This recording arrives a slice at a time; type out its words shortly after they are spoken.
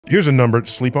Here's a number to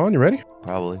sleep on. You ready?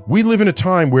 Probably. We live in a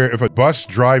time where if a bus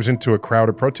drives into a crowd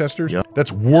of protesters,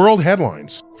 that's world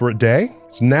headlines for a day.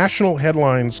 It's national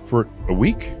headlines for a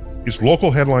week. It's local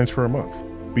headlines for a month.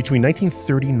 Between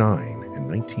 1939 and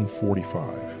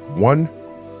 1945,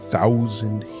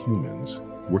 1,000 humans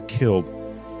were killed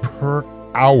per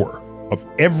hour of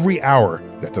every hour.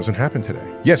 That doesn't happen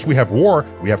today. Yes, we have war,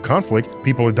 we have conflict,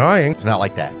 people are dying. It's not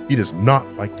like that. It is not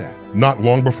like that. Not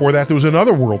long before that, there was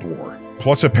another world war,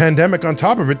 plus a pandemic on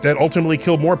top of it that ultimately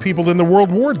killed more people than the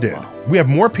World War did. Wow. We have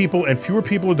more people and fewer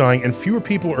people are dying and fewer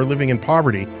people are living in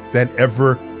poverty than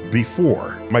ever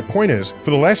before. My point is, for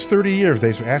the last 30 years,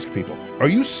 they've asked people, are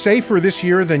you safer this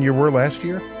year than you were last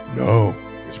year? No,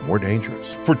 it's more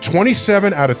dangerous. For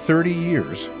 27 out of 30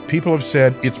 years, people have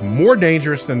said it's more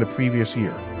dangerous than the previous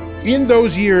year. In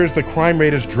those years, the crime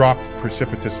rate has dropped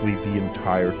precipitously the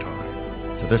entire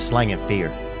time. So they're slanging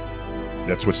fear.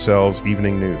 That's what sells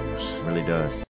evening news. It really does.